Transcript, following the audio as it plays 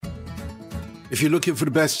If you're looking for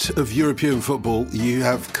the best of European football, you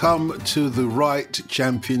have come to the right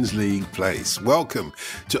Champions League place. Welcome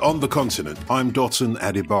to On the Continent. I'm Dotun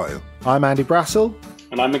Adebayo. I'm Andy Brassel.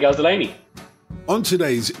 And I'm Miguel Delaney. On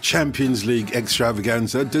today's Champions League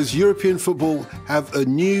extravaganza, does European football have a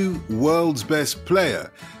new world's best player?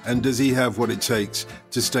 And does he have what it takes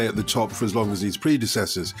to stay at the top for as long as his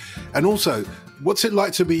predecessors? And also, what's it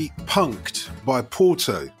like to be punked by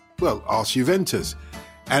Porto? Well, ask Juventus.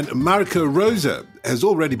 And Marco Rose has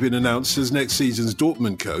already been announced as next season's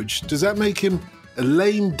Dortmund coach. Does that make him a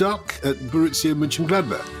lame duck at Borussia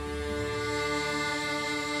Mönchengladbach?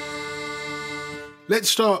 Let's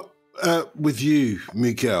start with you,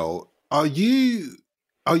 Miguel. Well,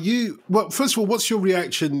 first of all, what's your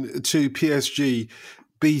reaction to PSG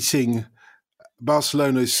beating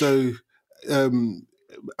Barcelona so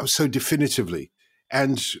definitively?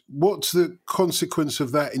 And what's the consequence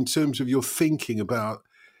of that in terms of your thinking about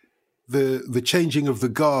the changing of the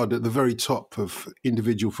guard at the very top of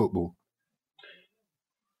individual football?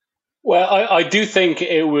 Well, I do think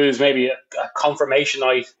it was maybe a confirmation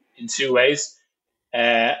night in two ways.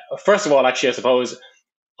 First of all, actually, I suppose,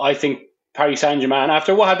 I think Paris Saint-Germain,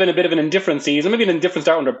 after what had been a bit of an indifferent season, maybe an indifferent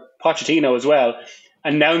start under Pochettino as well,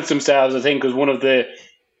 announced themselves, I think, as one of the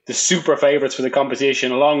super favourites for the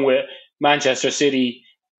competition, along with Manchester City,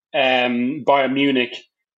 Bayern Munich,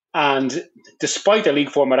 and despite their league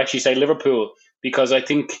form, I'd actually say Liverpool, because I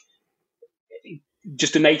think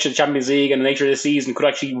just the nature of the Champions League and the nature of the season could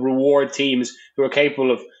actually reward teams who are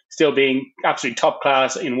capable of still being absolutely top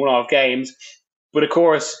class in one-off games. But of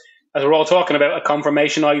course, as we're all talking about, a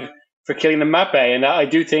confirmation night for Kylian Mbappe, and I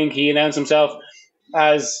do think he announced himself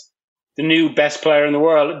as the new best player in the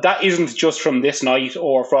world. That isn't just from this night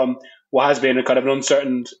or from what has been a kind of an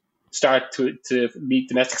uncertain start to the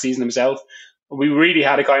domestic season himself. We really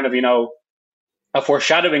had a kind of, a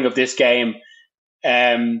foreshadowing of this game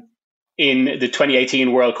in the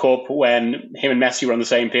 2018 World Cup when him and Messi were on the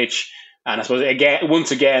same pitch. And I suppose,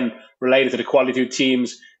 once again, related to the quality of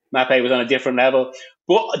teams, Mbappe was on a different level.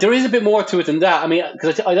 But there is a bit more to it than that. I mean,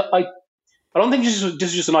 because I don't think this is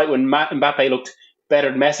just a night when Mbappe looked better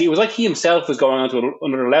than Messi. It was like he himself was going on to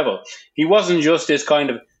another level. He wasn't just this kind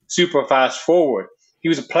of super fast forward. He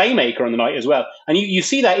was a playmaker on the night as well. And you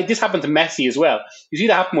see that, this happened to Messi as well. You see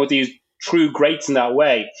that happen with these true greats in that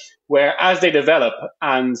way, where as they develop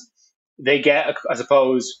and they get, I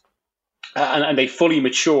suppose, and they fully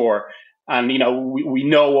mature, and, we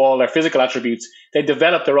know all their physical attributes, they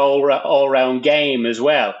develop their all-round game as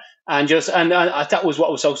well. And that was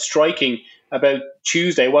what was so striking about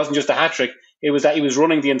Tuesday. It wasn't just a hat-trick. It was that he was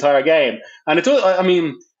running the entire game. And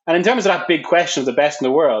and in terms of that big question of the best in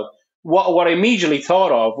the world, what I immediately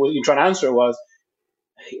thought of when you trying to answer it was,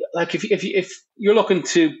 like, if you're looking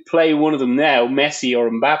to play one of them now, Messi or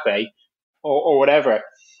Mbappe or whatever,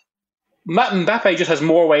 Mbappe just has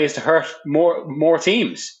more ways to hurt more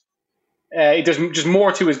teams. There's just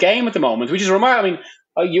more to his game at the moment, which is remarkable.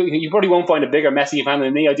 I mean, you probably won't find a bigger Messi fan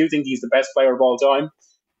than me. I do think he's the best player of all time.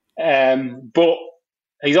 But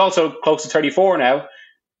he's also close to 34 now,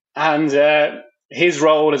 and his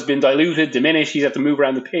role has been diluted, diminished. He's had to move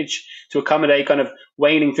around the pitch to accommodate kind of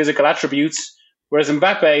waning physical attributes, whereas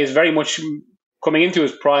Mbappe is very much coming into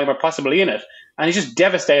his prime or possibly in it, and he's just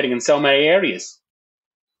devastating in so many areas.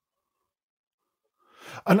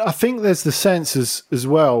 And I think there's the sense as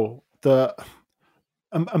well that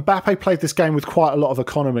Mbappe played this game with quite a lot of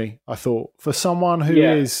economy, I thought. For someone who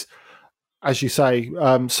is, as you say,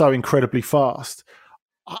 so incredibly fast,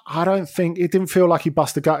 I don't think, it didn't feel like he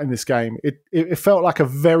bust a gut in this game. It felt like a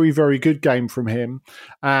very, very good game from him,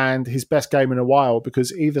 and his best game in a while,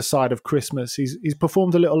 because either side of Christmas, he's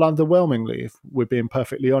performed a little underwhelmingly, if we're being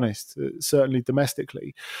perfectly honest, certainly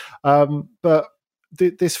domestically. But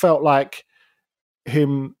this felt like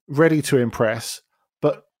him ready to impress,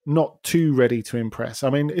 but not too ready to impress.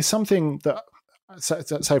 I mean, it's something that,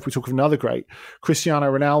 say if we talk of another great,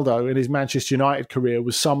 Cristiano Ronaldo in his Manchester United career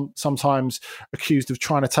was sometimes accused of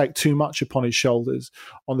trying to take too much upon his shoulders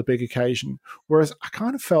on the big occasion, whereas I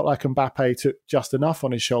kind of felt like Mbappe took just enough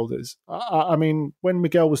on his shoulders. I mean, when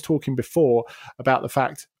Miguel was talking before about the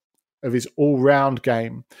fact of his all-round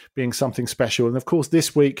game being something special, and of course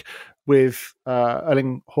this week with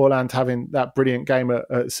Erling Haaland having that brilliant game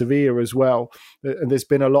at Sevilla as well, and there's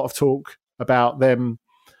been a lot of talk about them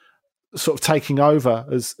sort of taking over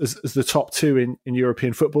as the top two in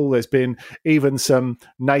European football. There's been even some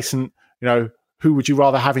nascent, who would you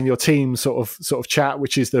rather have in your team sort of chat,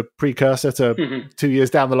 which is the precursor to 2 years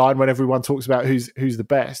down the line when everyone talks about who's the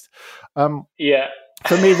best.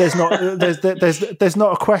 For me, there's not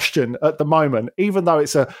a question at the moment, even though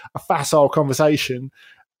it's a facile conversation.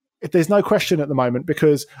 there's no question at the moment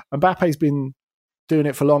because Mbappe's been doing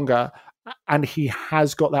it for longer and he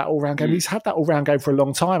has got that all-round game. He's had that all-round game for a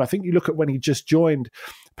long time. I think you look at when he just joined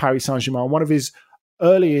Paris Saint-Germain, one of his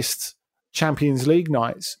earliest Champions League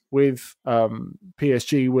nights with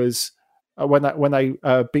PSG was when they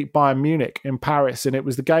beat Bayern Munich in Paris, and it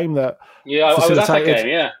was the game that I was at that game.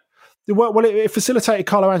 Yeah, well, it facilitated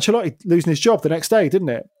Carlo Ancelotti losing his job the next day, didn't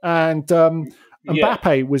it? And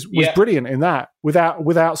Mbappe was brilliant in that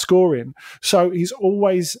without scoring. So he's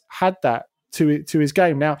always had that to his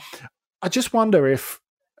game. Now, I just wonder if,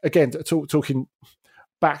 again, talking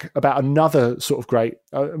back about another sort of great,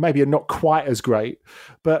 maybe not quite as great,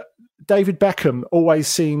 but David Beckham always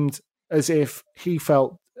seemed as if he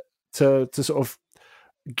felt to sort of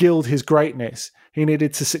gild his greatness, he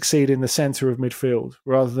needed to succeed in the centre of midfield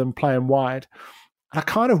rather than playing wide. And I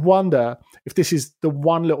kind of wonder if this is the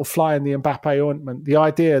one little fly in the Mbappe ointment, the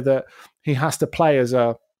idea that he has to play as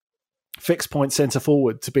a fixed point centre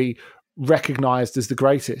forward to be recognised as the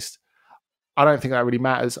greatest. I don't think that really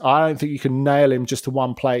matters. I don't think you can nail him just to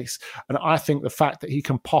one place. And I think the fact that he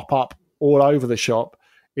can pop up all over the shop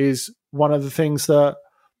is one of the things that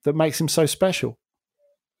makes him so special.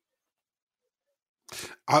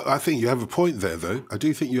 I think you have a point there, though. I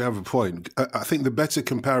do think you have a point. I think the better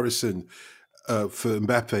comparison for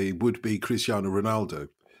Mbappe would be Cristiano Ronaldo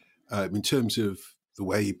in terms of the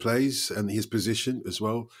way he plays and his position as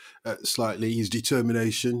well, slightly, his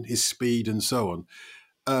determination, his speed and so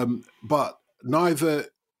on. But neither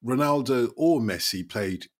Ronaldo or Messi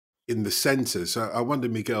played in the centre. So I wonder,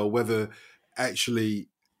 Miguel, whether actually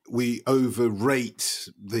we overrate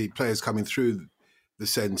the players coming through the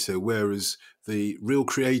centre, whereas the real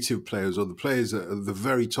creative players or the players at the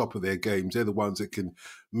very top of their games, they're the ones that can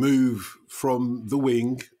move from the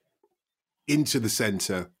wing into the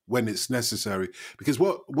centre when it's necessary. Because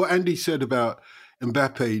what Andy said about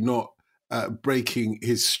Mbappe not breaking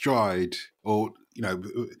his stride or,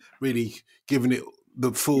 really giving it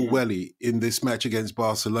the full welly in this match against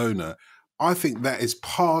Barcelona, I think that is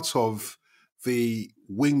part of the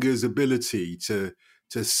winger's ability to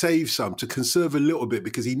save some, to conserve a little bit,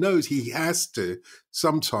 because he knows he has to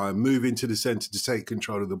sometime move into the centre to take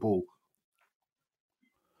control of the ball.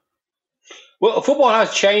 Well, football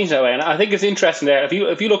has changed that way, and I think it's interesting there.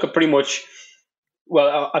 If you look at pretty much,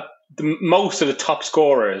 most of the top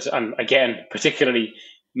scorers, and again, particularly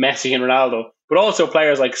Messi and Ronaldo, but also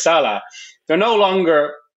players like Salah, they're no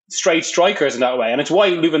longer straight strikers in that way, and it's why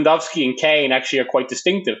Lewandowski and Kane actually are quite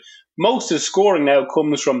distinctive. Most of the scoring now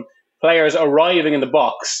comes from players arriving in the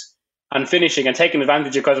box and finishing and taking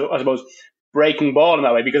advantage of, I suppose, breaking ball in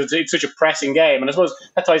that way, because it's such a pressing game. And I suppose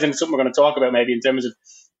that ties into something we're going to talk about maybe in terms of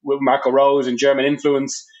with Marco Rose and German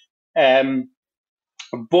influence.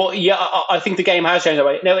 But yeah, I think the game has changed that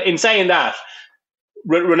way. Now, in saying that,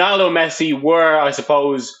 Ronaldo and Messi were, I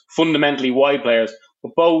suppose, fundamentally wide players,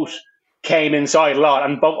 but both came inside a lot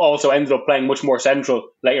and both also ended up playing much more central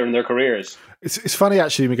later in their careers. It's funny,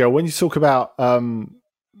 actually, Miguel, when you talk about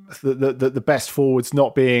the best forwards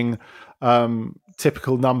not being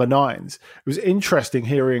typical number nines. It was interesting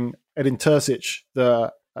hearing Edin Terzic,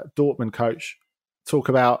 the Dortmund coach, talk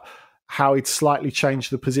about how he'd slightly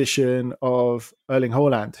changed the position of Erling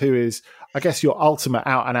Haaland, who is, I guess, your ultimate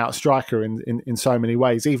out-and-out striker in so many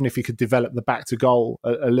ways, even if he could develop the back to goal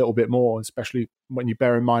a little bit more, especially when you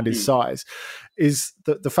bear in mind his size, is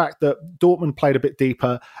the fact that Dortmund played a bit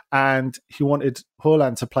deeper and he wanted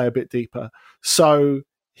Haaland to play a bit deeper. So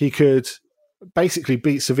he could basically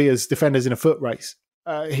beat Sevilla's defenders in a foot race.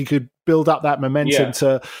 He could build up that momentum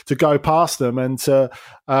to go past them and to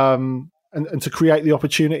create the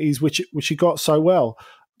opportunities which he got so well.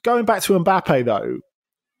 Going back to Mbappe, though,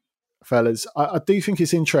 fellas, I do think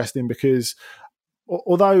it's interesting because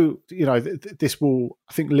although this will,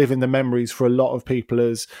 I think, live in the memories for a lot of people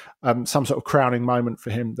as some sort of crowning moment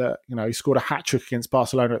for him, that he scored a hat-trick against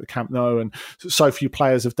Barcelona at the Camp Nou, and so few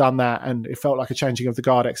players have done that, and it felt like a changing of the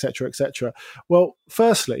guard, etc., etc. Well,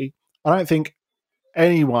 firstly, I don't think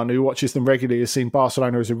anyone who watches them regularly has seen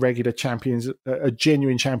Barcelona as a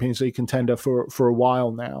genuine Champions League contender for a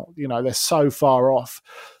while now. They're so far off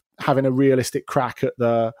having a realistic crack at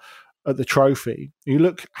the trophy. You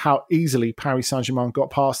look how easily Paris Saint-Germain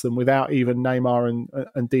got past them without even Neymar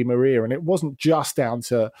and Di Maria. And it wasn't just down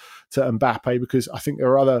to Mbappe, because I think there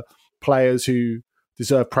are other players who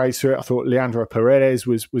deserve praise for it. I thought Leandro Paredes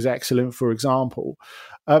was excellent, for example.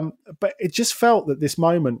 But it just felt that this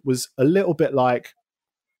moment was a little bit like,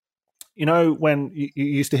 when you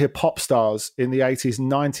used to hear pop stars in the 80s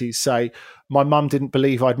and 90s say, my mum didn't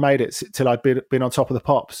believe I'd made it till I'd been on top of the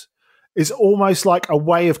pops. is almost like a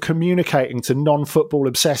way of communicating to non-football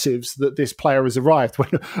obsessives that this player has arrived, when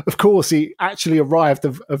of course he actually arrived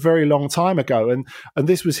a very long time ago, and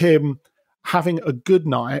this was him having a good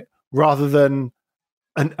night rather than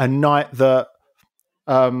a night that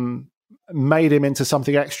made him into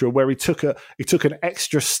something extra, where he took an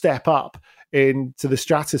extra step up into the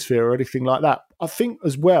stratosphere or anything like that. I think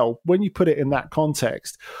as well, when you put it in that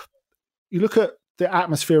context, you look at the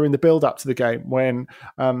atmosphere in the build-up to the game when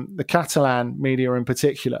the Catalan media in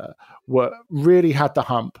particular really had the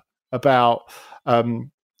hump about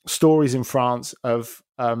stories in France of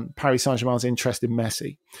Paris Saint-Germain's interest in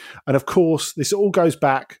Messi. And of course, this all goes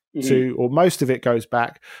back to, or most of it goes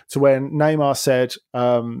back to when Neymar said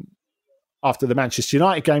after the Manchester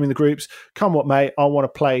United game in the groups, "Come what may, I want to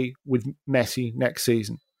play with Messi next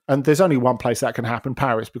season." And there's only one place that can happen,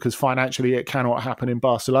 Paris, because financially it cannot happen in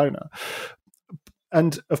Barcelona.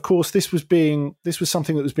 And of course, this was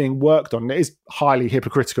something that was being worked on. It is highly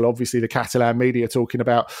hypocritical, obviously, the Catalan media talking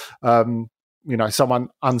about someone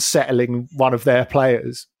unsettling one of their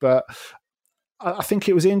players. But I think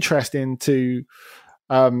it was interesting to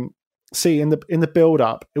see in the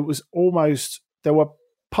build-up. It was almost, there were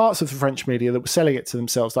parts of the French media that were selling it to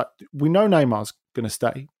themselves, like, we know Neymar's going to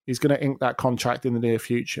stay. He's going to ink that contract in the near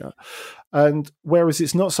future. And whereas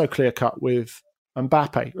it's not so clear-cut with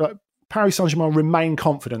Mbappe, like, Paris Saint-Germain remain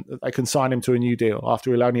confident that they can sign him to a new deal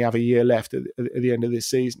after he'll only have a year left at the end of this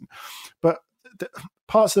season. But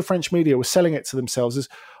parts of the French media were selling it to themselves as,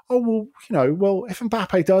 oh, well, if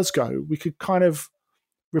Mbappe does go, we could kind of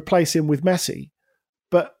replace him with Messi.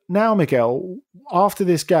 But now, Miguel, after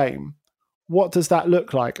this game, what does that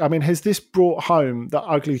look like? I mean, has this brought home the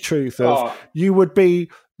ugly truth of you would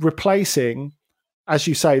be replacing, as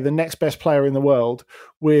you say, the next best player in the world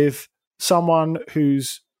with someone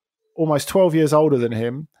who's almost 12 years older than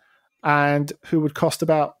him and who would cost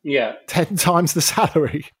about 10 times the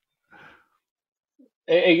salary?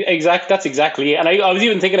 That's exactly it. And I was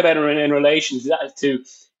even thinking about it in relation to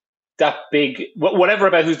that big, whatever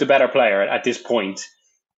about who's the better player at this point.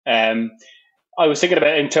 I was thinking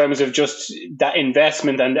about it in terms of just that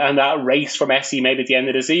investment and that race for Messi maybe at the end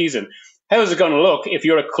of the season. How is it going to look if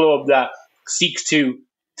you're a club that seeks to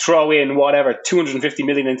throw in whatever 250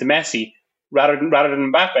 million into Messi rather than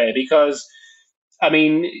Mbappe? Because, I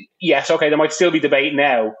mean, yes, okay, there might still be debate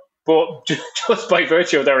now, but just by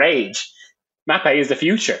virtue of their age, Mbappe is the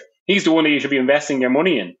future. He's the one that you should be investing your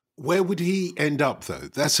money in. Where would he end up, though?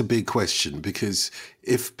 That's a big question, because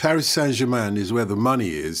if Paris Saint-Germain is where the money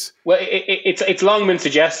is... Well, it's long been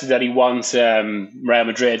suggested that he wants Real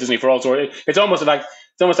Madrid, doesn't he? For all sorts, it's almost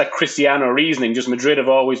like Cristiano reasoning. Just Madrid have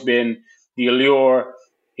always been the allure.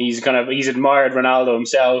 He's admired Ronaldo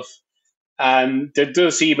himself, and there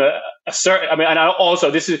does seem a certain. I mean, and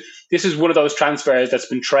also this is one of those transfers that's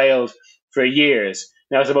been trailed for years.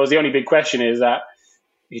 Now, I suppose the only big question is that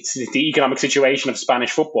it's the economic situation of Spanish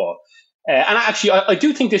football. And actually, I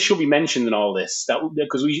do think this should be mentioned in all this,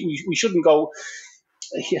 because we shouldn't go.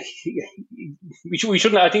 We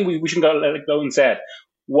shouldn't. I think we shouldn't go and say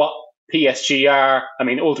what PSG are. I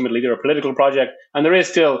mean, ultimately, they're a political project, and there is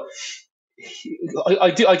still.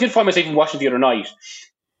 I did find myself watching the other night.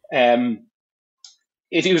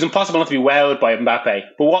 It was impossible not to be wowed by Mbappe.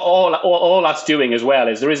 But what all that's doing as well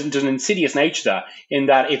is there's an insidious nature to that, in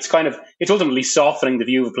that it's ultimately softening the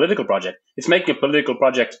view of a political project. It's making a political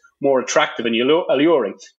project more attractive and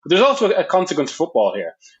alluring. But there's also a consequence of football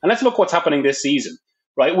here. And let's look what's happening this season,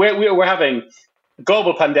 right? We're having a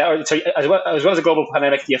global pandemic, as well as a global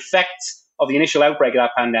pandemic, the effects of the initial outbreak of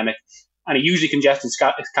that pandemic, and a hugely congested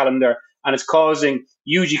calendar, and it's causing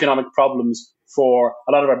huge economic problems for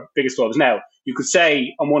a lot of our biggest clubs. Now, you could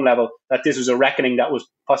say on one level that this was a reckoning that was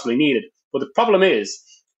possibly needed. But the problem is,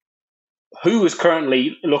 who is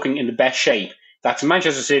currently looking in the best shape? That's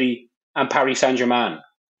Manchester City and Paris Saint-Germain.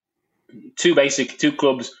 Two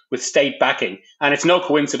clubs with state backing. And it's no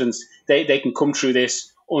coincidence they can come through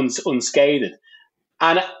this unscathed.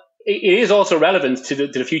 And it is also relevant to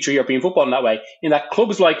the future of European football in that way, in that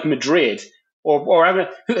clubs like Madrid or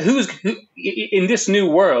who's in this new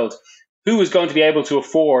world, who is going to be able to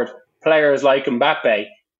afford players like Mbappe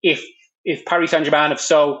if Paris Saint-Germain have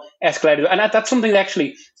so escalated? And that's something that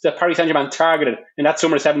Paris Saint-Germain targeted in that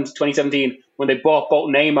summer of 2017 when they bought both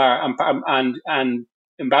Neymar and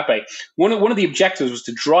Mbappe. One of the objectives was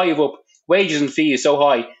to drive up wages and fees so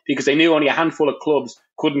high because they knew only a handful of clubs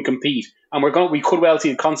couldn't compete. And we could well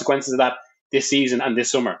see the consequences of that this season and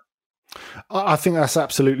this summer. I think that's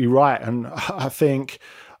absolutely right. And I think...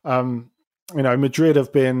 Madrid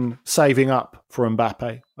have been saving up for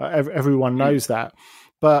Mbappe. Everyone knows that.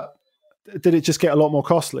 But did it just get a lot more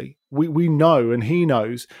costly? We know, and he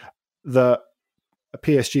knows, that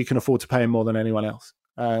PSG can afford to pay him more than anyone else.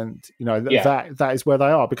 And, that is where they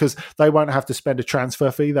are, because they won't have to spend a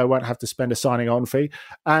transfer fee. They won't have to spend a signing on fee,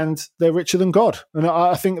 and they're richer than God. And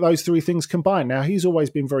I think those three things combined. Now, he's always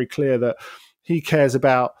been very clear that he cares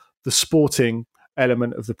about the sporting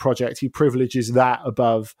element of the project. He privileges that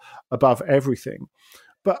above everything.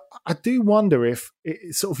 But I do wonder if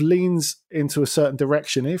it sort of leans into a certain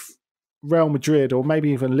direction. If Real Madrid or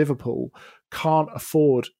maybe even Liverpool can't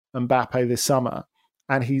afford Mbappe this summer,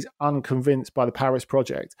 and he's unconvinced by the Paris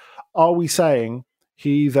project, are we saying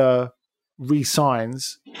he either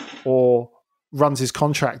re-signs or runs his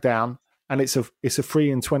contract down and it's a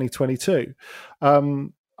free in 2022?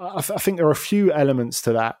 I think there are a few elements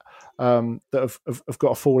to that that have got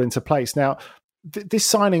to fall into place. Now, this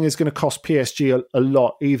signing is going to cost PSG a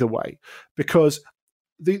lot either way, because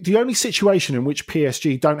the only situation in which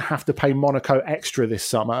PSG don't have to pay Monaco extra this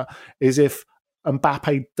summer is if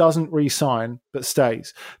Mbappe doesn't re-sign but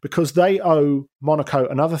stays, because they owe Monaco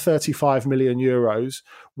another 35 million euros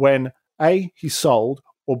when A, he's sold,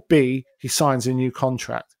 or B, he signs a new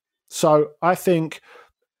contract. So I think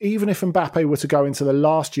even if Mbappe were to go into the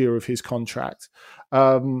last year of his contract,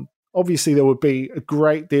 obviously there would be a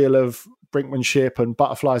great deal of brinkmanship and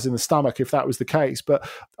butterflies in the stomach if that was the case, but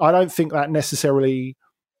I don't think that necessarily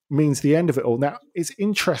means the end of it all. Now, it's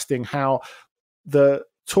interesting how the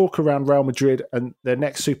talk around Real Madrid and their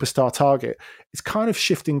next superstar target is kind of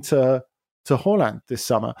shifting to Haaland this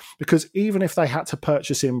summer, because even if they had to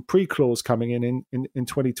purchase him pre-clause coming in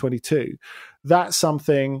 2022, that's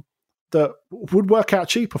something that would work out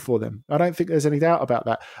cheaper for them. I don't think there's any doubt about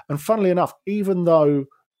that. And funnily enough, even though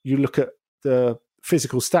you look at the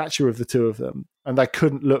physical stature of the two of them and they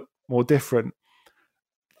couldn't look more different,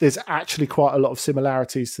 there's actually quite a lot of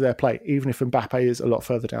similarities to their play, even if Mbappe is a lot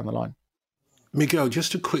further down the line. Miguel,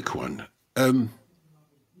 just a quick one. We're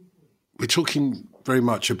talking very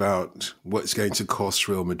much about what's going to cost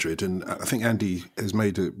Real Madrid, and I think Andy has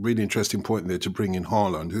made a really interesting point there to bring in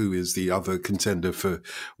Haaland, who is the other contender for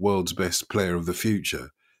world's best player of the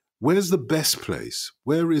future. Where's the best place?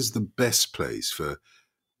 Where is the best place for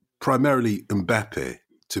primarily Mbappe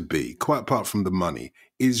to be, quite apart from the money?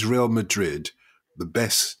 Is Real Madrid the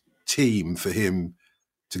best team for him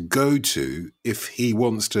to go to if he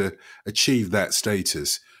wants to achieve that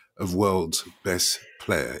status of world's best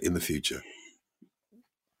player in the future?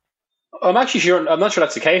 I'm not sure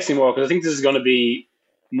that's the case anymore, because I think this is going to be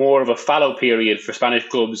more of a fallow period for Spanish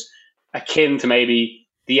clubs, akin to maybe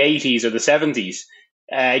the 80s or the 70s,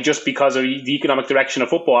 just because of the economic direction of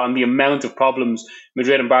football and the amount of problems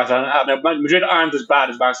Madrid and Barcelona have. Now, Madrid aren't as bad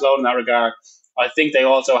as Barcelona in that regard. I think they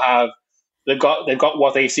also have they've got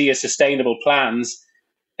what they see as sustainable plans.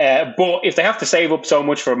 But if they have to save up so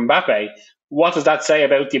much for Mbappe, what does that say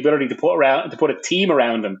about the ability to put a team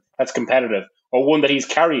around him that's competitive, or one that he's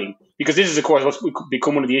carrying? Because this is, of course, what's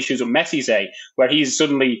become one of the issues with Messi, say, where he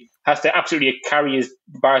suddenly has to absolutely carry his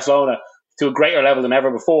Barcelona to a greater level than ever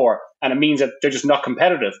before, and it means that they're just not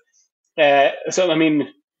competitive. So, I mean,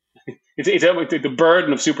 it's the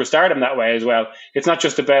burden of superstardom that way as well. It's not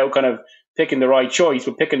just about kind of picking the right choice,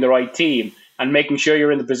 but picking the right team and making sure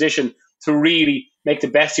you're in the position to really make the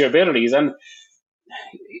best of your abilities. And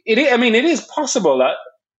it is possible that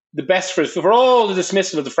the best for all the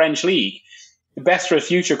dismissal of the French league, the best for the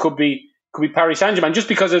future could be Paris Saint-Germain, just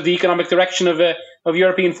because of the economic direction of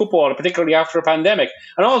European football, particularly after a pandemic.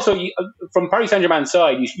 And also, from Paris Saint-Germain's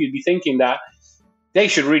side, you'd be thinking that they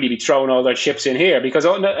should really be throwing all their chips in here, because,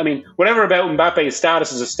 I mean, whatever about Mbappe's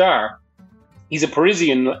status as a star, he's a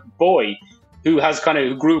Parisian boy who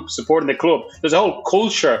grew up supporting the club. There's a whole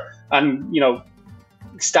culture and,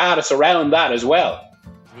 status around that as well.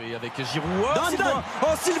 Oui, avec Giroud.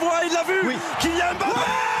 Oh, Sylvain, il l'a vu. Oui. Kylian Mbappé!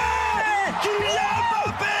 Ouais! Kylian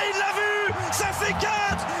Mbappé, il l'a vu. Ça fait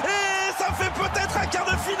 4 et ça fait peut-être un quart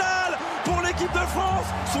de finale pour l'équipe de France.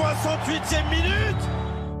 68e minute.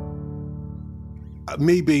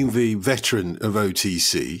 Me being the veteran of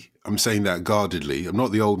OTC, I'm saying that guardedly. I'm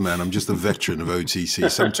not the old man. I'm just the veteran of OTC.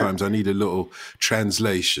 Sometimes I need a little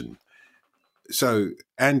translation. So,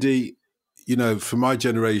 Andy, for my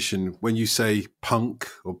generation, when you say punk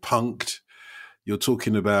or punked, you're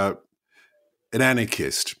talking about an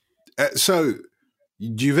anarchist. So,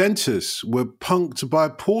 Juventus were punked by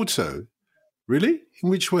Porto. Really? In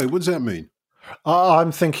which way? What does that mean?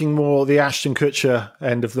 I'm thinking more the Ashton Kutcher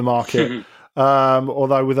end of the market.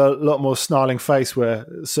 Although with a lot more snarling face where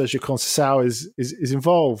Sergio Conceição is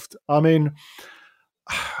involved. I mean,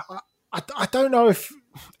 I don't know if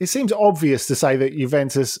it seems obvious to say that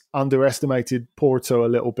Juventus underestimated Porto a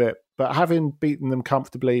little bit, but having beaten them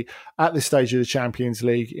comfortably at this stage of the Champions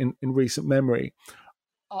League in recent memory,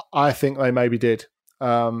 I think they maybe did.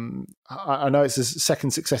 I know it's a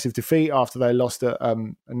second successive defeat after they lost at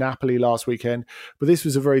Napoli last weekend, but this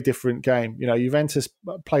was a very different game. Juventus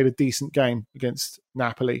played a decent game against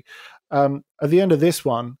Napoli. At the end of this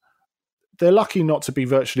one, they're lucky not to be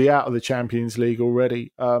virtually out of the Champions League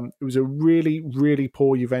already. It was a really, really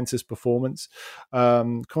poor Juventus performance.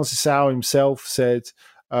 Conceição himself said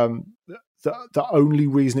the only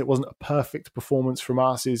reason it wasn't a perfect performance from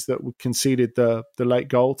us is that we conceded the late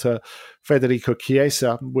goal to Federico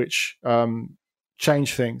Chiesa, which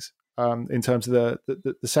changed things in terms of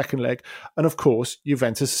the second leg. And of course,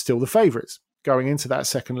 Juventus are still the favourites going into that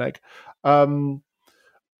second leg.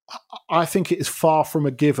 I think it is far from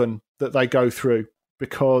a given that they go through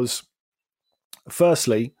because,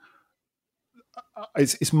 firstly,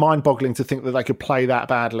 it's mind-boggling to think that they could play that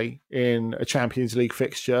badly in a Champions League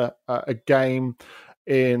fixture, a game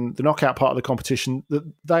in the knockout part of the competition that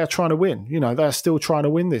they are trying to win. They are still trying to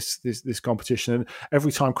win this competition. And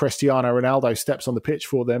every time Cristiano Ronaldo steps on the pitch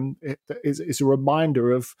for them, it's a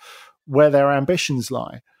reminder of where their ambitions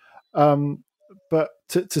lie. But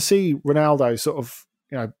to see Ronaldo sort of,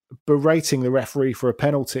 berating the referee for a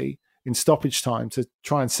penalty in stoppage time to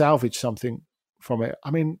try and salvage something from it.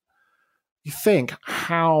 I mean, you think,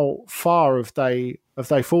 how far have they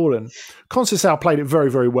fallen? Conceição played it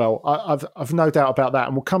very, very well. I've no doubt about that,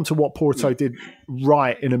 and we'll come to what Porto did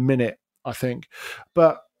right in a minute, I think.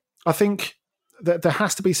 But I think that there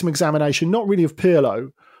has to be some examination, not really of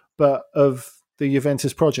Pirlo, but of the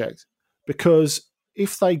Juventus project, because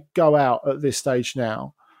if they go out at this stage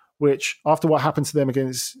now, which after what happened to them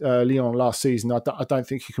against Lyon last season, I don't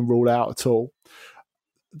think you can rule out at all,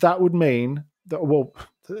 that would mean that, well,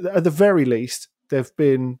 at the very least, they've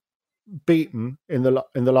been beaten in the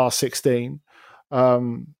last 16.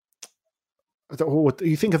 You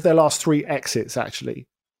think of their last 3 exits, actually.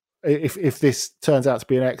 If this turns out to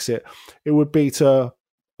be an exit, it would be to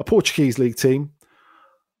a Portuguese league team,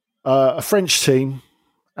 a French team,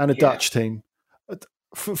 and a Dutch team.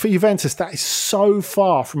 For Juventus, that is so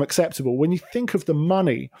far from acceptable. When you think of the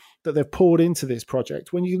money that they've poured into this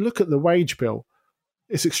project, when you look at the wage bill,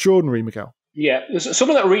 it's extraordinary, Miguel. Yeah, there's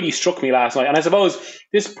something that really struck me last night, and I suppose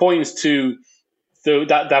this points to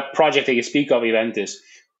that project that you speak of, Juventus,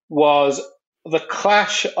 was the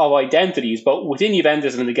clash of identities, but within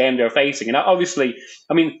Juventus and in the game they're facing. And obviously,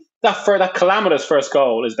 I mean, that calamitous first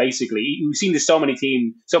goal is basically, we've seen this so many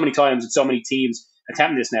times and so many teams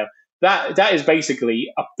attempting this now. That is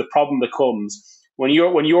basically the problem that comes when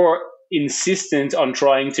you're insistent on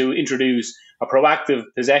trying to introduce a proactive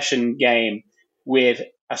possession game with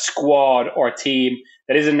a squad or a team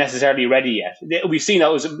that isn't necessarily ready yet. We've seen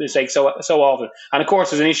that was a mistake so often. And of course,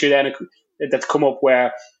 there's an issue then that's come up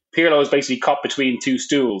where Pirlo is basically caught between two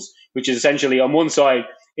stools, which is essentially on one side,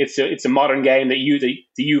 it's a modern game that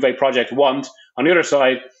the Juve project want. On the other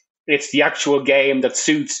side, it's the actual game that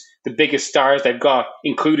suits the biggest stars they've got,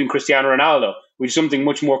 including Cristiano Ronaldo, which is something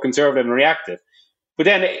much more conservative and reactive. But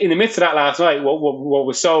then in the midst of that last night, what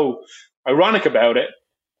was so ironic about it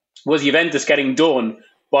was Juventus getting done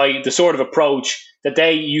by the sort of approach that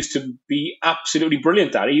they used to be absolutely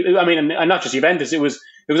brilliant at. I mean, and not just Juventus, it was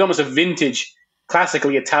almost a vintage,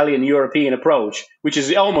 classically Italian European approach, which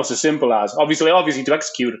is almost as simple as, obviously to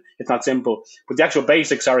execute it, it's not simple, but the actual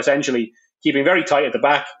basics are essentially keeping very tight at the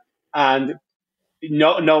back and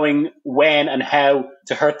knowing when and how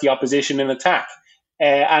to hurt the opposition in attack.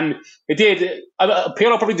 And it did.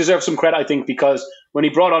 Pirlo probably deserves some credit, I think, because when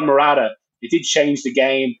he brought on Morata, it did change the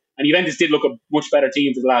game, and Juventus did look a much better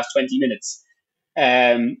team for the last 20 minutes.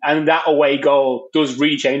 And that away goal does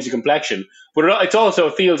really change the complexion. But it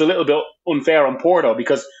also feels a little bit unfair on Porto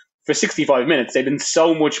because for 65 minutes, they've been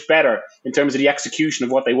so much better in terms of the execution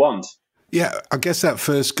of what they want. Yeah, I guess that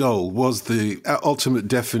first goal was the ultimate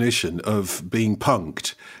definition of being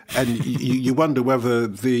punked. And you wonder whether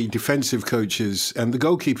the defensive coaches and the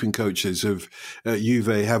goalkeeping coaches of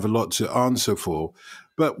Juve have a lot to answer for.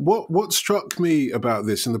 But what struck me about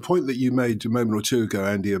this, and the point that you made a moment or two ago,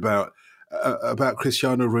 Andy, about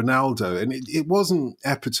Cristiano Ronaldo, and it wasn't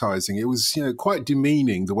appetizing. It was, quite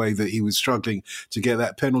demeaning the way that he was struggling to get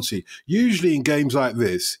that penalty. Usually in games like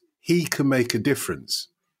this, he can make a difference.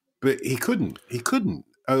 But he couldn't.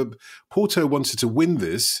 Porto wanted to win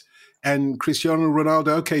this, and Cristiano Ronaldo,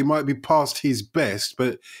 okay, might be past his best,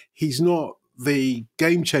 but he's not the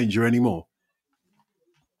game changer anymore.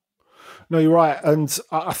 No, you're right. And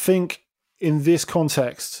I think in this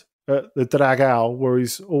context, the Dragao, where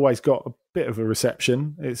he's always got a bit of a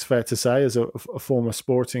reception, it's fair to say, as a former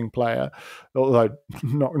Sporting player, although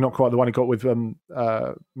not quite the one he got with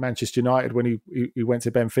Manchester United when he went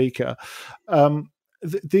to Benfica.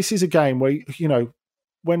 This is a game where,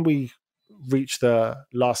 when we reach the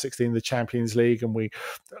last 16 of the Champions League and we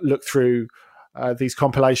look through these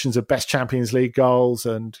compilations of best Champions League goals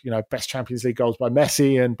and, best Champions League goals by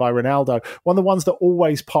Messi and by Ronaldo, one of the ones that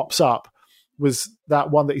always pops up was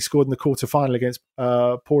that one that he scored in the quarterfinal against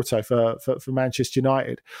Porto for Manchester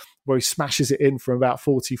United, where he smashes it in from about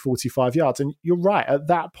 40, 45 yards. And you're right, at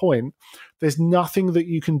that point, there's nothing that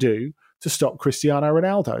you can do to stop Cristiano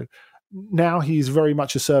Ronaldo. Now he's very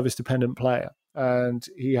much a service-dependent player, and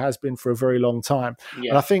he has been for a very long time. Yeah.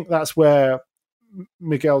 And I think that's where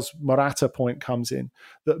Miguel's Morata point comes in,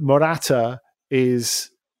 that Morata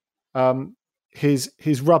is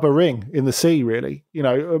his rubber ring in the sea, really.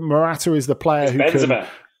 Morata is the player who Benzema. Can...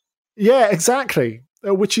 Yeah, exactly.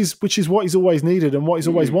 Which is what he's always needed and what he's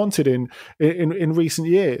always wanted in recent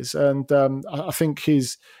years. And I think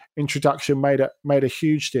his introduction made a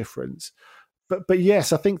huge difference. But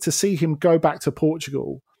yes, I think to see him go back to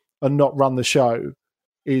Portugal and not run the show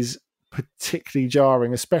is particularly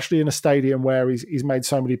jarring, especially in a stadium where he's made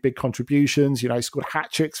so many big contributions. He scored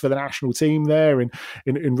hat-tricks for the national team there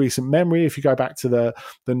in recent memory, if you go back to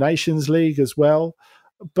the Nations League as well.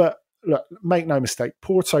 But look, make no mistake,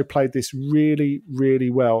 Porto played this really, really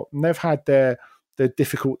well. And they've had their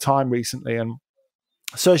difficult time recently. And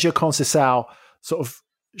Sergio Conceição sort of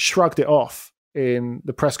shrugged it off in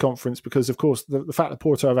the press conference because, of course, the fact that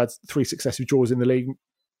Porto have had 3 successive draws in the league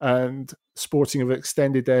and Sporting have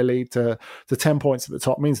extended their lead to 10 points at the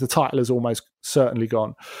top means the title is almost certainly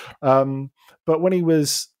gone. But when he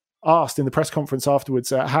was asked in the press conference afterwards,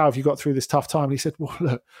 how have you got through this tough time? And he said, well,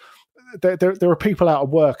 look, there are people out of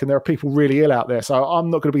work and there are people really ill out there. So I'm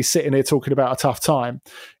not going to be sitting here talking about a tough time.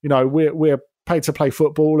 We're paid to play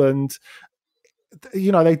football, and,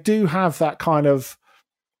 they do have that kind of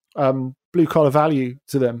blue collar value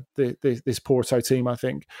to them, this Porto team, I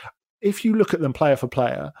think. If you look at them player for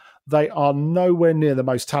player, they are nowhere near the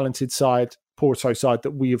most talented Porto side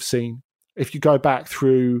that we have seen. If you go back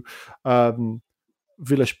through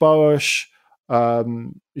Villas-Boas,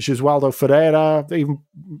 Jesualdo Ferreira, even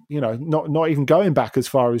not even going back as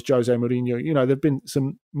far as Jose Mourinho, there've been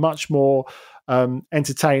some much more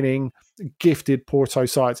entertaining, gifted Porto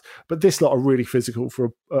sides, but this lot are really physical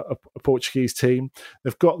for a Portuguese team.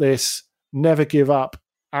 They've got this never give up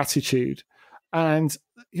attitude, and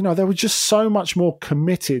they were just so much more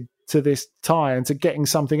committed to this tie and to getting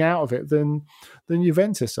something out of it than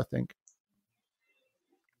Juventus, I think.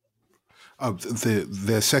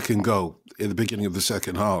 Their second goal in the beginning of the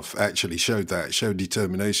second half actually showed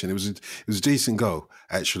determination. It was a decent goal,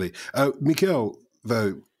 actually. Miguel,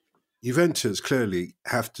 though, Juventus clearly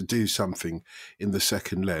have to do something in the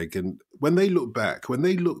second leg. And when they look back on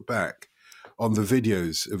the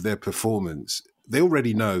videos of their performance, they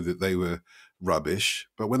already know that they were rubbish.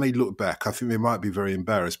 But when they look back, I think they might be very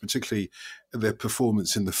embarrassed, particularly their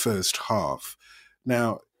performance in the first half.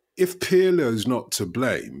 Now, if Pirlo's not to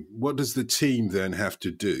blame, what does the team then have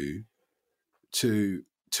to do to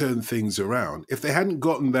turn things around? If they hadn't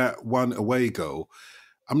gotten that one away goal,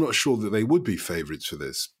 I'm not sure that they would be favourites for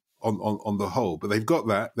this on the whole. But they've got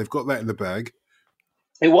that. They've got that in the bag.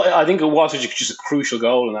 I think it was just a crucial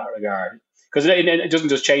goal in that regard, because it doesn't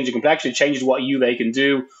just change the complexion; it changes what they can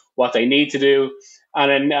do, what they need to do,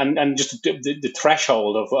 and just the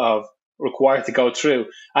threshold of required to go through.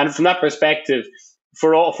 And from that perspective,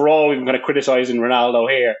 for all we've been kind of criticising Ronaldo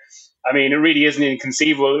here, I mean, it really isn't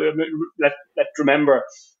inconceivable. Let's remember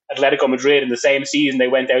Atletico Madrid in the same season they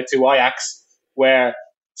went out to Ajax, where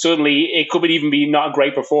suddenly it could even be not a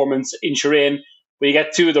great performance in Turin, but you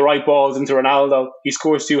get 2 of the right balls into Ronaldo, he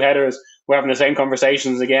scores 2 headers. We're having the same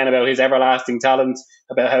conversations again about his everlasting talent,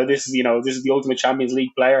 about how this is the ultimate Champions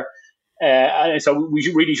League player, and so we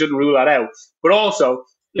really shouldn't rule that out. But also,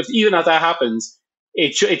 even as that happens,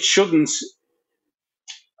 it shouldn't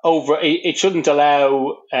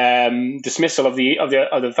allow dismissal of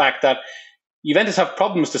the fact that Juventus have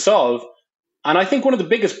problems to solve. And I think one of the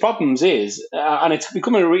biggest problems is, and it's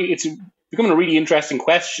becoming a really interesting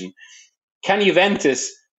question, can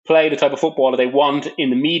Juventus play the type of football that they want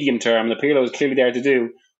in the medium term, that Pirlo is clearly there to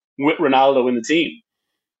do, with Ronaldo in the team?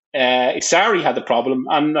 Sarri had the problem,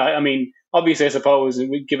 and I mean, obviously, I suppose,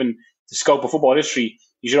 given the scope of football history,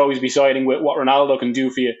 you should always be siding with what Ronaldo can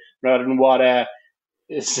do for you rather than what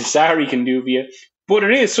Sarri can do for you. But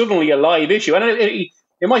it is suddenly a live issue, and it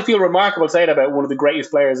might feel remarkable to say that about one of the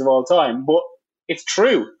greatest players of all time, but it's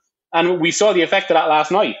true, and we saw the effect of that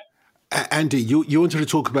last night. Andy, you wanted to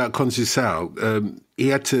talk about Conceição. He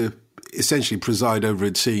had to essentially preside over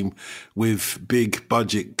a team with big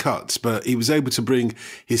budget cuts, but he was able to bring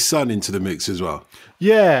his son into the mix as well.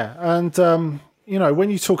 Yeah, and when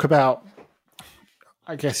you talk about,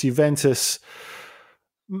 I guess, Juventus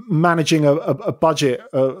managing a budget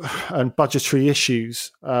and budgetary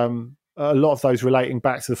issues. A lot of those relating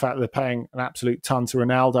back to the fact that they're paying an absolute ton to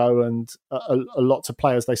Ronaldo and a lot to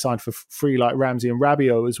players they signed for free, like Ramsey and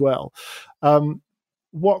Rabiot as well.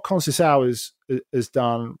 What Conceição has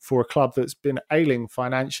done for a club that's been ailing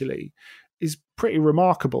financially is pretty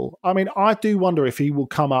remarkable. I mean, I do wonder if he will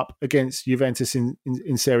come up against Juventus in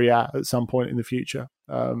Serie A at some point in the future.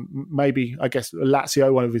 Maybe, I guess,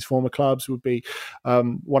 Lazio, one of his former clubs, would be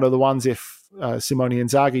one of the ones if Simone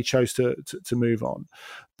Inzaghi chose to move on.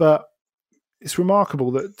 But it's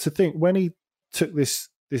remarkable that to think when he took this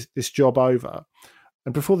job over,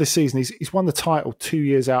 and before this season, he's won the title 2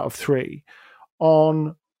 years out of 3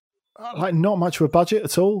 on like not much of a budget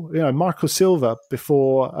at all. You know, Marco Silva,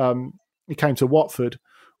 before he came to Watford,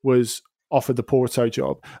 was offered the Porto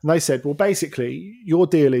job. And they said, well, basically, your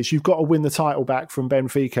deal is you've got to win the title back from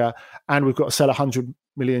Benfica and we've got to sell 100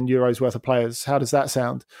 million euros worth of players. How does that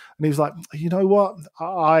sound? And he was like, you know what?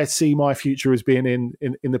 I see my future as being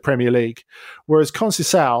in the Premier League. Whereas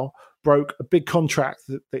Conceição broke a big contract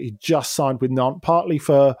that he just signed with Nantes, partly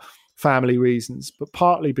for family reasons, but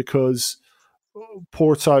partly because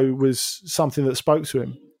Porto was something that spoke to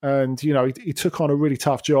him. And, you know, he took on a really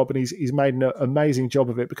tough job and he's made an amazing job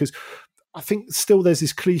of it, because I think still there's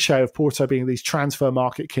this cliche of Porto being these transfer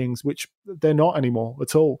market kings, which they're not anymore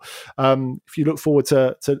at all. If you look forward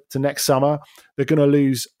to next summer, they're going to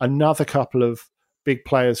lose another couple of big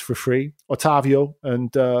players for free. Otavio and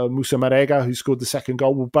Musa Marega, who scored the second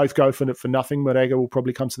goal, will both go for nothing. Marega will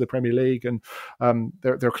probably come to the Premier League, and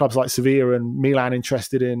there are clubs like Sevilla and Milan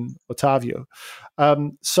interested in Otavio.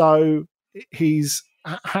 So he's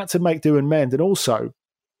had to make do and mend. And also,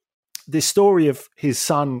 this story of his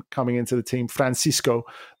son coming into the team, Francisco,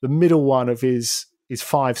 the middle one of his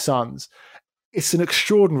 5 sons, it's an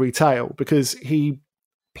extraordinary tale, because he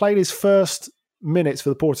played his first minutes for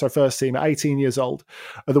the Porto first team at 18 years old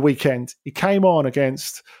at the weekend. He came on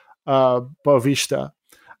against Boavista,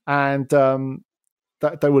 and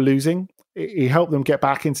they were losing. He helped them get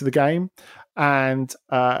back into the game, and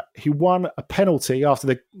he won a penalty after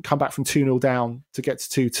they come back from 2-0 down to get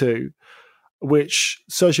to 2-2, which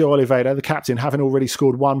Sergio Oliveira, the captain, having already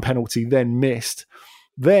scored one penalty, then missed.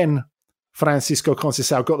 Then Francisco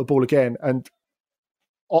Conceição got the ball again, and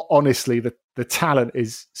honestly, the talent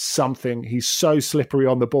is something. He's so slippery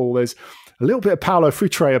on the ball. There's a little bit of Paulo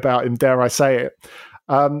Futre about him, dare I say it.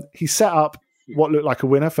 He set up what looked like a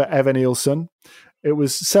winner for Evan Nielsen. It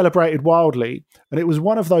was celebrated wildly, and it was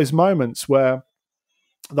one of those moments where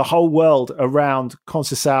the whole world around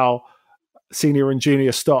Conceição Senior and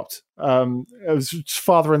Junior stopped. It was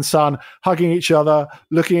father and son hugging each other,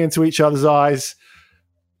 looking into each other's eyes,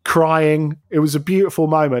 crying. It was a beautiful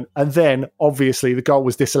moment. And then, obviously, the goal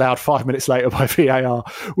was disallowed 5 minutes later by VAR,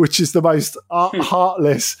 which is the most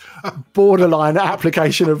heartless, borderline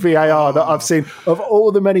application of VAR that I've seen. Of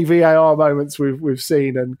all the many VAR moments we've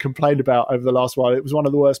seen and complained about over the last while, it was one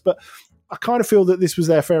of the worst. But I kind of feel that this was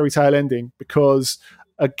their fairy tale ending, because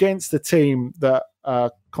against the team that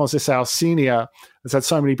Conceição Senior has had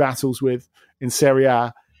so many battles with in Serie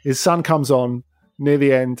A, his son comes on near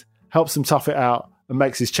the end, helps them tough it out, and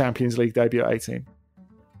makes his Champions League debut at 18.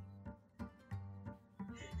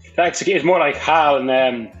 Thanks. It's more like HAL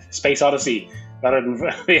in Space Odyssey rather than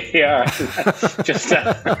VAR. Just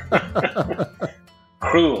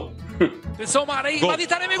cruel. Atenção, Maré de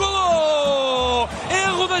Taremi, gol!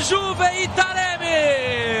 Erro da Juve e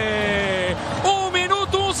Taremi! 1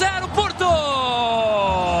 minuto 1-0 Porto!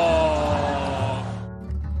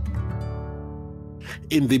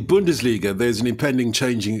 In the Bundesliga, there's an impending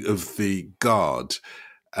changing of the guard.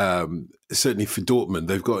 Certainly for Dortmund,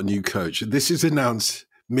 they've got a new coach. This is announced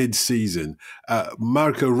mid-season.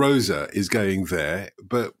 Marco Rosa is going there,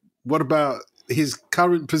 but what about his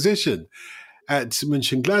current position at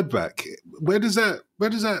Mönchengladbach? Where does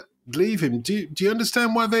that leave him? Do you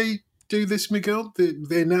understand why they do this, Miguel?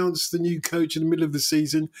 They announce the new coach in the middle of the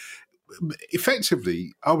season.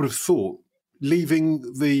 Effectively, I would have thought leaving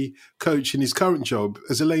the coach in his current job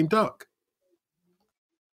as a lame duck.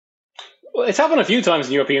 Well, it's happened a few times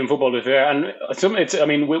in European football, to be fair, and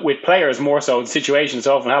with players more so, the situations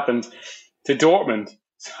often happened to Dortmund.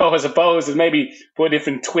 So I suppose it maybe put a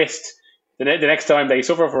different twist the next time they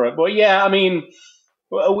suffer for it. But yeah, I mean,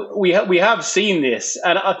 we have seen this,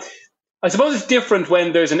 and I suppose it's different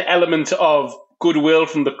when there's an element of goodwill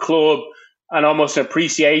from the club and almost an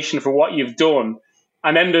appreciation for what you've done.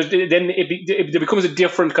 And then it becomes a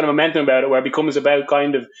different kind of momentum about it, where it becomes about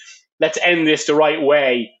kind of, let's end this the right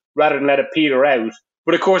way rather than let it peter out.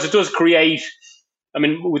 But of course, it does create, I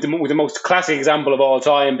mean, with the most classic example of all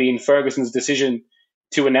time being Ferguson's decision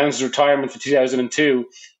to announce his retirement for 2002,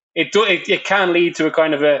 it can lead to a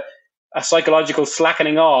kind of a psychological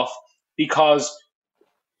slackening off, because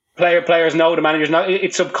players know the manager's not.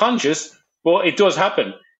 It's subconscious, but it does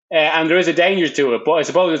happen, and there is a danger to it. But I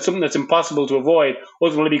suppose it's something that's impossible to avoid,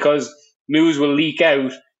 ultimately, because news will leak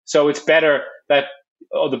out. So it's better that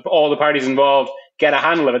all the parties involved get a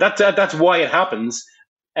handle of it. That's why it happens,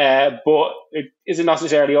 but it isn't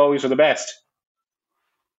necessarily always for the best.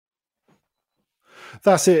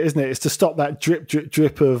 That's it, isn't it? It's to stop that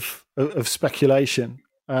drip of speculation.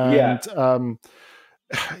 And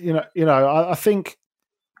I think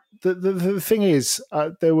the thing is,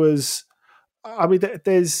 there's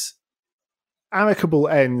amicable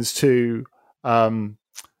ends to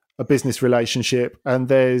a business relationship, and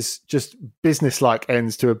there's just business-like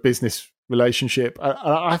ends to a business relationship.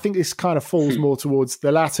 I think this kind of falls more towards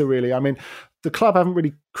the latter, really. I mean, the club haven't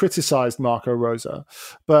really criticised Marco Rosa,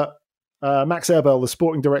 but Max Eberl, the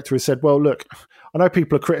sporting director, has said, well, look, I know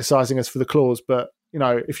people are criticising us for the clause, but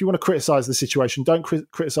if you want to criticise the situation, don't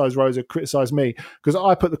criticise Rosa, criticise me, because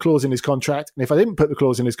I put the clause in his contract, and if I didn't put the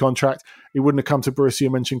clause in his contract, he wouldn't have come to Borussia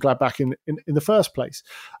Mönchengladbach in the first place,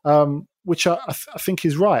 which I think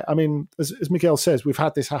is right. I mean, as Miguel says, we've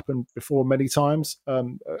had this happen before many times,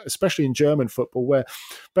 especially in German football, where,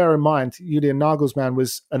 bear in mind, Julian Nagelsmann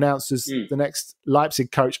was announced as the next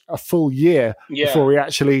Leipzig coach a full year before he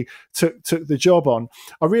actually took the job on.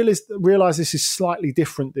 I realise this is slightly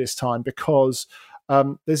different this time, because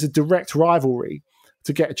there's a direct rivalry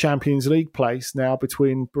to get a Champions League place now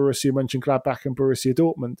between Borussia Mönchengladbach and Borussia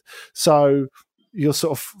Dortmund. So you're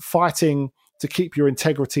sort of fighting to keep your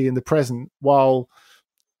integrity in the present while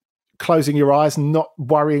closing your eyes and not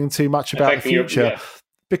worrying too much about the future.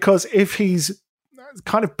 Because if he's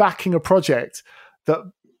kind of backing a project that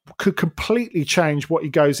could completely change what he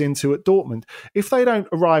goes into at Dortmund, if they don't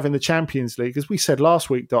arrive in the Champions League, as we said last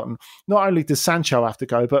week, Dotton, not only does Sancho have to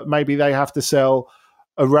go, but maybe they have to sell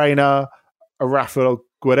a Reina, a Rafael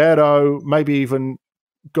Guerrero, maybe even,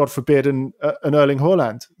 God forbid, an Erling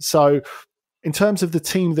Haaland. So in terms of the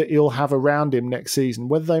team that he'll have around him next season,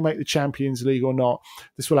 whether they make the Champions League or not,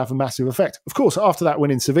 this will have a massive effect. Of course, after that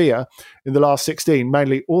win in Sevilla in the last 16,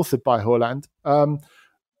 mainly authored by Haaland,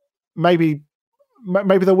 maybe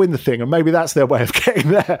they'll win the thing, and maybe that's their way of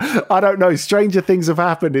getting there. I don't know. Stranger things have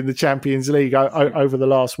happened in the Champions League over the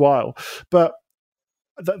last while. But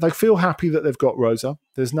they feel happy that they've got Rosa.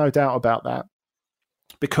 There's no doubt about that.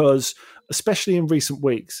 Because, especially in recent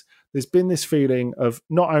weeks, there's been this feeling of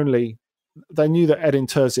not only they knew that Edin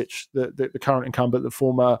Terzic, the current incumbent, the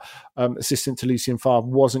former assistant to Lucien Favre,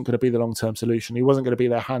 wasn't going to be the long-term solution. He wasn't going to be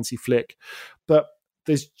their Hansi Flick. But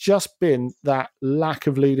there's just been that lack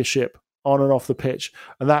of leadership on and off the pitch,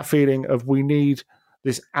 and that feeling of we need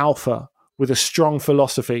this alpha with a strong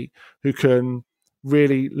philosophy who can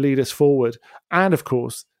really lead us forward. And of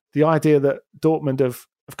course, the idea that Dortmund have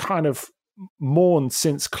kind of mourned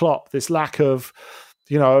since Klopp, this lack of,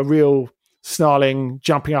 a real snarling,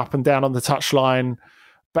 jumping up and down on the touchline,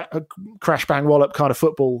 crash bang wallop kind of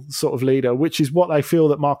football sort of leader, which is what they feel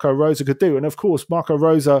that Marco Rosa could do. And of course, Marco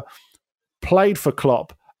Rosa played for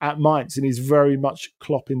Klopp at Mainz, and he's very much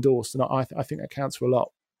Klopp endorsed, and I think that counts for a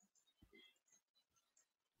lot.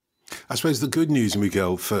 I suppose the good news,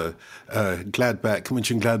 Miguel, for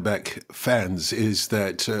Mönchengladbach fans is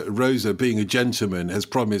that Rosa, being a gentleman, has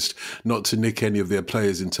promised not to nick any of their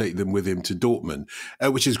players and take them with him to Dortmund,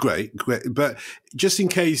 which is great. But just in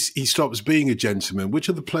case he stops being a gentleman, which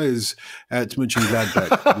of the players at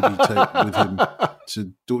Mönchengladbach would he take with him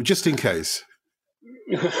to Dortmund, just in case?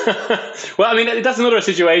 Well, I mean, that's another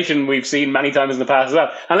situation we've seen many times in the past as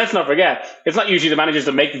well. And let's not forget, it's not usually the managers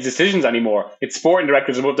that make the decisions anymore. It's sporting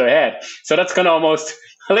directors above their head. So that's kind of almost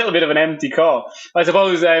a little bit of an empty call. I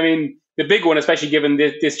suppose, I mean, the big one, especially given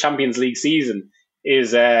this Champions League season,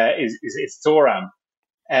 is Thuram.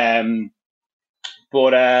 It's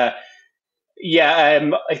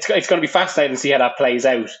going to be fascinating to see how that plays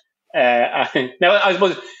out. Now, I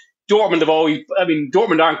suppose Dortmund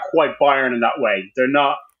Dortmund aren't quite Bayern in that way. They're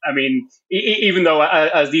not. I mean, even though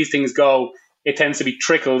as these things go, it tends to be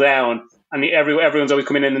trickle down, and everyone's always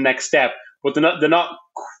coming in the next step. But they're not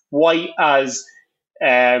quite as they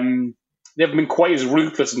haven't been quite as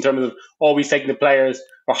ruthless in terms of always taking the players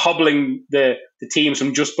or hobbling the teams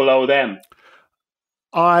from just below them.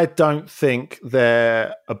 I don't think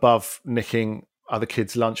they're above nicking other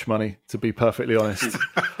kids' lunch money, to be perfectly honest.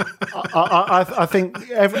 I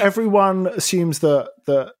think everyone assumes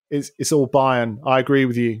that it's all Bayern. I agree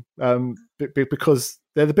with you, because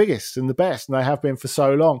they're the biggest and the best, and they have been for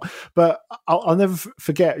so long. But I'll never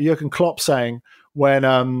forget Jurgen Klopp saying when,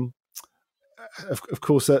 of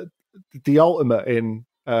course, the ultimate in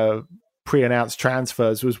pre-announced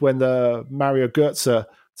transfers was when the Mario Götze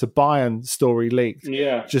to Bayern story leaked.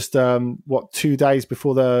 Yeah. Just 2 days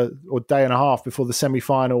before day and a half before the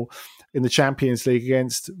semi-final in the Champions League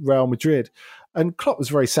against Real Madrid. And Klopp was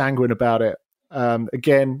very sanguine about it.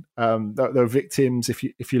 Again, there were victims,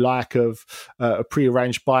 if you like, of a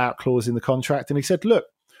pre-arranged buyout clause in the contract. And he said, look,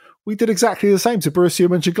 we did exactly the same to Borussia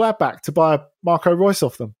Mönchengladbach to buy Marco Reus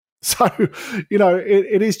off them. So,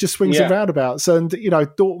 it is just swings and roundabouts. And,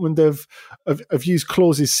 Dortmund have used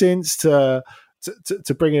clauses since to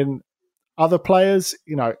bring in other players.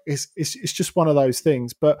 It's just one of those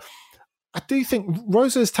things. But I do think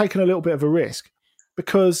Rosa has taken a little bit of a risk,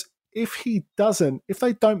 because if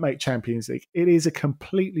they don't make Champions League, it is a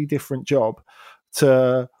completely different job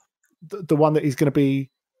to the one that he's going to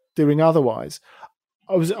be doing otherwise.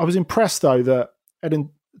 I was impressed, though, that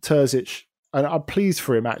Edin Terzic, and I'm pleased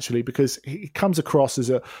for him, actually, because he comes across as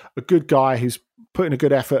a good guy who's put in a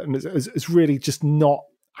good effort and has really just not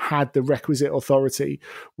had the requisite authority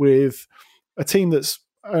with a team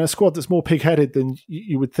and a squad that's more pig-headed than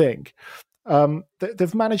you would think.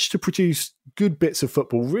 They've managed to produce good bits of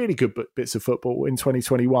football, really good bits of football in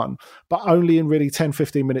 2021, but only in really 10,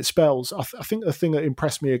 15-minute spells. I think the thing that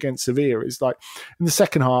impressed me against Sevilla is, like, in the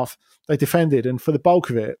second half, they defended, and for the bulk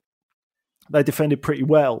of it, they defended pretty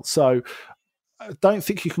well. So I don't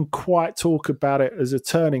think you can quite talk about it as a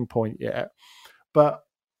turning point yet. But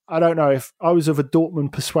I don't know, if I was of a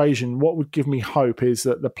Dortmund persuasion, what would give me hope is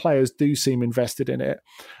that the players do seem invested in it.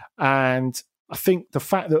 And I think the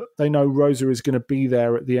fact that they know Rosa is going to be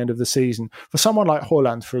there at the end of the season, for someone like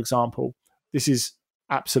Haaland, for example, this is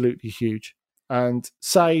absolutely huge. And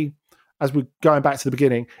say, as we're going back to the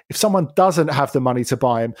beginning, if someone doesn't have the money to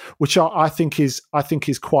buy him, which I think is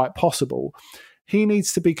quite possible, he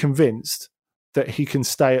needs to be convinced that he can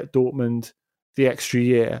stay at Dortmund the extra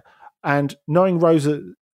year. And knowing Rosa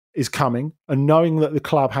is coming and knowing that the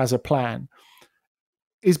club has a plan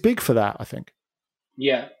is big for that, I think.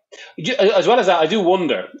 Yeah. As well as that, I do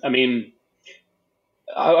wonder. I mean,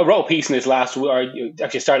 I wrote a piece in this last week, or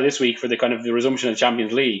actually started this week, for the kind of the resumption of the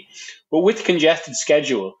Champions League. But with congested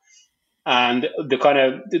schedule and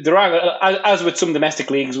there are, as with some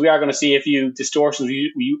domestic leagues, we are going to see a few distortions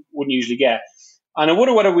we wouldn't usually get. And I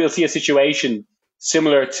wonder whether we'll see a situation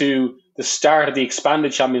similar to the start of the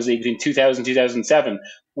expanded Champions League in 2000, 2007,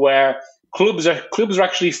 where clubs are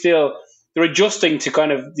actually still, they're adjusting to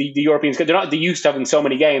kind of the Europeans. They're used to having so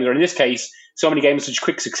many games, or in this case, so many games in such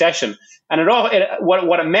quick succession. And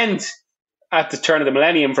what it meant at the turn of the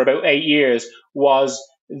millennium for about 8 years was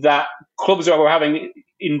that clubs that were having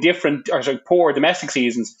poor domestic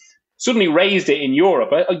seasons suddenly raised it in Europe.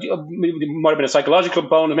 It might have been a psychological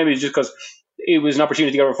component, maybe it's just because it was an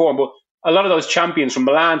opportunity to get reform. But a lot of those champions, from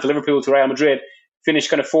Milan to Liverpool to Real Madrid,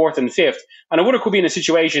 finished kind of fourth and fifth. And I wonder, could be in a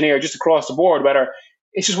situation here just across the board, whether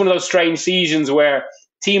it's just one of those strange seasons where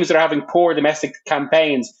teams that are having poor domestic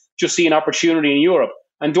campaigns just see an opportunity in Europe.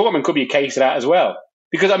 And Dortmund could be a case of that as well.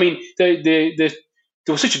 Because, I mean, there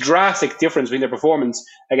was such a drastic difference between their performance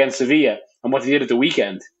against Sevilla and what they did at the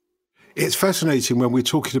weekend. It's fascinating when we're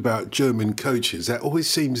talking about German coaches. That always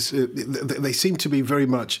seems, they seem to be very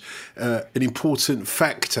much an important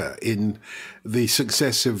factor in the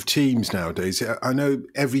success of teams nowadays. I know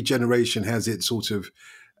every generation has its sort of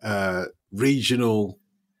regional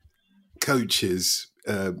coaches,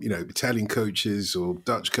 Italian coaches or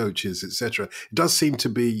Dutch coaches, etc. It does seem to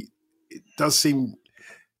be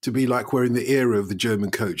like we're in the era of the German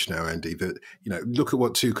coach now, Andy. That, look at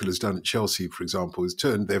what Tuchel has done at Chelsea, for example, has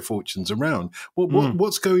turned their fortunes around.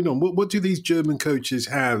 What's going on? What do these German coaches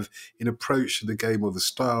have in approach to the game, or the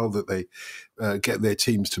style that they get their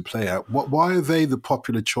teams to play out? Why are they the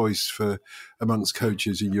popular choice amongst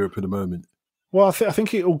coaches in Europe at the moment? Well, I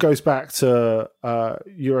think it all goes back to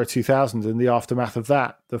Euro 2000 and the aftermath of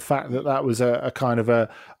that. The fact that was a kind of a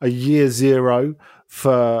year zero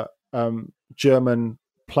for German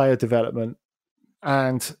player development,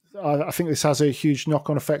 and I think this has a huge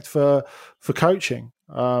knock-on effect for coaching.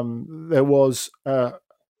 There was a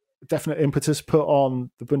definite impetus put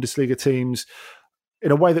on the Bundesliga teams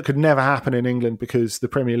in a way that could never happen in England, because the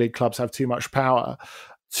Premier League clubs have too much power,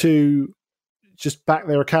 to just back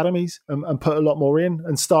their academies and put a lot more in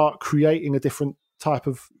and start creating a different type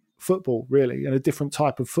of football, really, and a different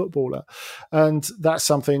type of footballer. And that's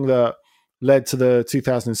something that led to the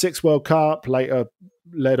 2006 World Cup, later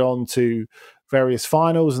led on to various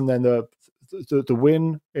finals, and then the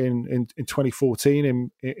win in 2014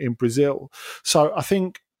 in Brazil. So I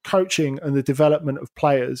think coaching and the development of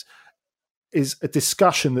players is a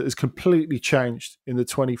discussion that has completely changed in the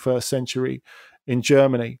 21st century in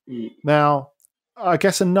Germany. Now, I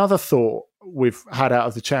guess another thought we've had out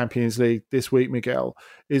of the Champions League this week, Miguel,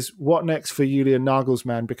 is what next for Julian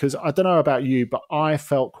Nagelsmann? Because I don't know about you, but I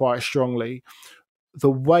felt quite strongly the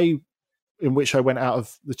way in which I went out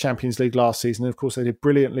of the Champions League last season. And of course, they did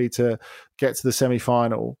brilliantly to get to the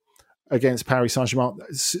semi-final against Paris Saint-Germain,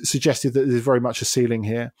 suggested that there's very much a ceiling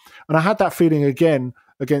here. And I had that feeling again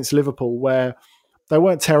against Liverpool, where they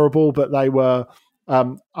weren't terrible, but they were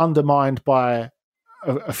undermined by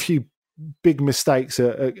a few big mistakes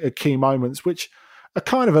at key moments, which are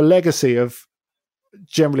kind of a legacy of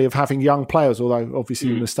generally of having young players, although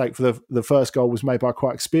obviously the mistake for the first goal was made by a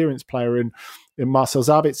quite experienced player in Marcel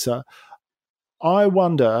Sabitzer. I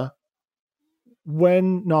wonder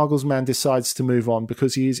when Nagelsmann decides to move on,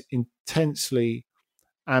 because he is intensely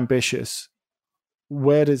ambitious,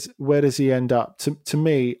 where does he end up? To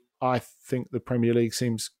me, I think the Premier League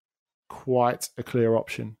seems quite a clear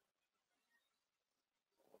option.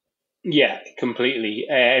 Yeah, completely.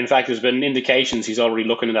 In fact, there's been indications he's already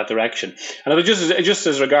looking in that direction. And just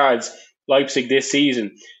as regards Leipzig this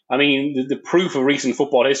season, I mean, the proof of recent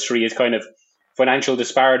football history is kind of financial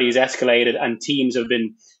disparities escalated and teams have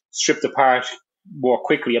been stripped apart more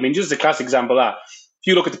quickly. I mean, just a classic example of that. If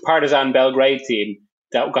you look at the Partizan Belgrade team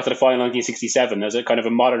that got to the final in 1967 as a kind of a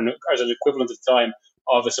modern, as an equivalent at the time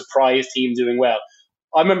of a surprise team doing well.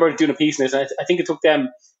 I remember doing a piece on this, and I think it took them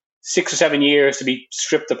 6 or 7 years to be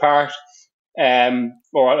stripped apart,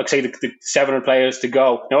 or like say the 700 players to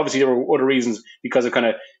go. Now, obviously, there were other reasons because of kind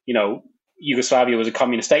of, Yugoslavia was a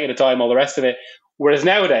communist state at the time, all the rest of it. Whereas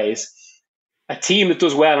nowadays, a team that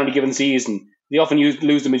does well on a given season, they often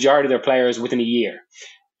lose the majority of their players within a year.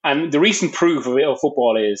 And the recent proof of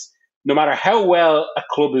football is, no matter how well a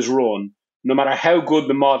club is run, no matter how good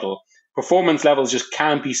the model, performance levels just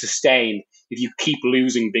can't be sustained if you keep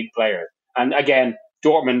losing big players. And again,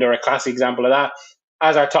 Dortmund are a classic example of that,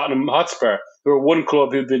 as are Tottenham Hotspur, who are one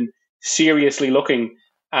club who've been seriously looking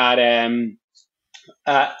at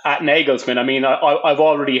Nagelsmann. I mean, I've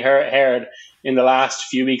already heard in the last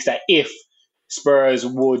few weeks that if Spurs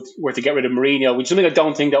were to get rid of Mourinho, which is something I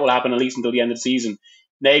don't think that will happen at least until the end of the season,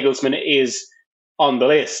 Nagelsmann is on the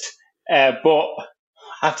list. But I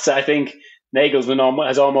have to say, I think Nagelsmann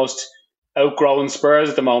has almost outgrown Spurs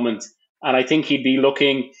at the moment, and I think he'd be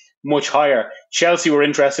looking much higher. Chelsea were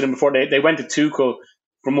interested in before they went to Tuchel,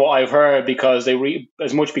 from what I've heard, because they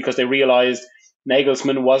realised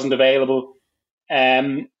Nagelsmann wasn't available,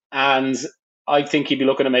 and I think he'd be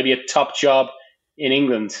looking at maybe a top job in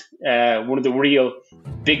England, one of the real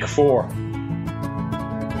big four.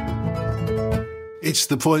 It's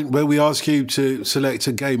the point where we ask you to select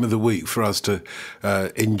a game of the week for us to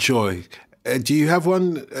enjoy. Do you have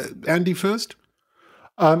one, Andy, first?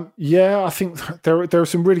 Yeah, I think there are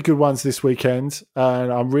some really good ones this weekend,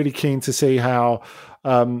 and I'm really keen to see how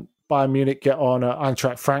Bayern Munich get on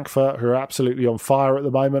Eintracht Frankfurt, who are absolutely on fire at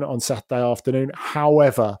the moment, on Saturday afternoon.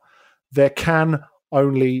 However, there can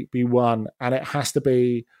only be one, and it has to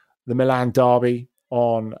be the Milan derby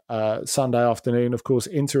on Sunday afternoon. Of course,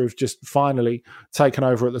 Inter have just finally taken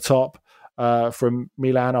over at the top from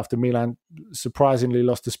Milan after Milan surprisingly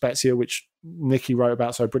lost to Spezia, which Nicky wrote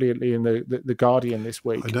about so brilliantly in the Guardian this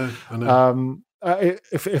week. I know.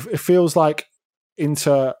 It feels like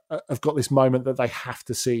Inter have got this moment that they have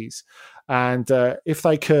to seize. And if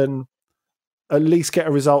they can at least get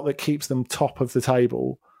a result that keeps them top of the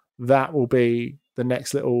table, that will be the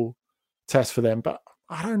next little test for them. But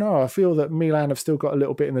I don't know. I feel that Milan have still got a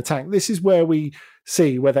little bit in the tank. This is where we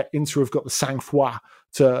see whether Inter have got the sang-froid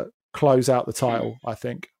to close out the title, I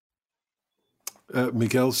think.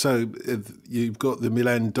 Miguel, so you've got the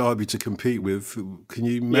Milan derby to compete with. Can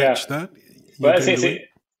you match that? Well,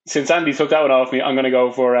 since Andy took that one off me, I'm going to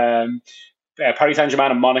go for Paris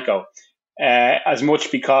Saint-Germain and Monaco. As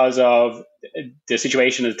much because of the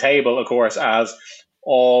situation at the table, of course, as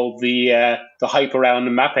all the hype around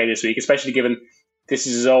Mbappe this week, especially given this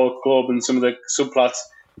is his old club and some of the subplots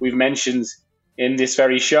we've mentioned in this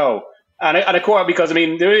very show. And of course, because, I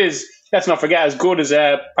mean, there is, let's not forget, as good as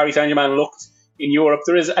Paris Saint-Germain looked in Europe,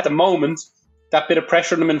 there is, at the moment, that bit of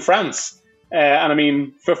pressure on them in France. And I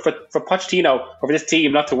mean, for Pochettino, or for this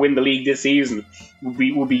team not to win the league this season would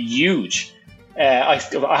be huge. I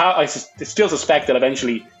still suspect they'll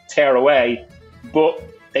eventually tear away, but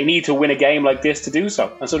they need to win a game like this to do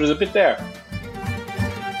so. And so there's a bit there.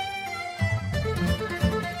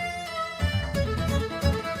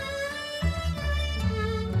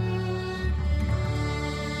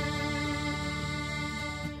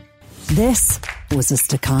 This was a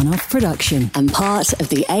Stakhanov production and part of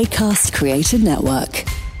the Acast Created Network.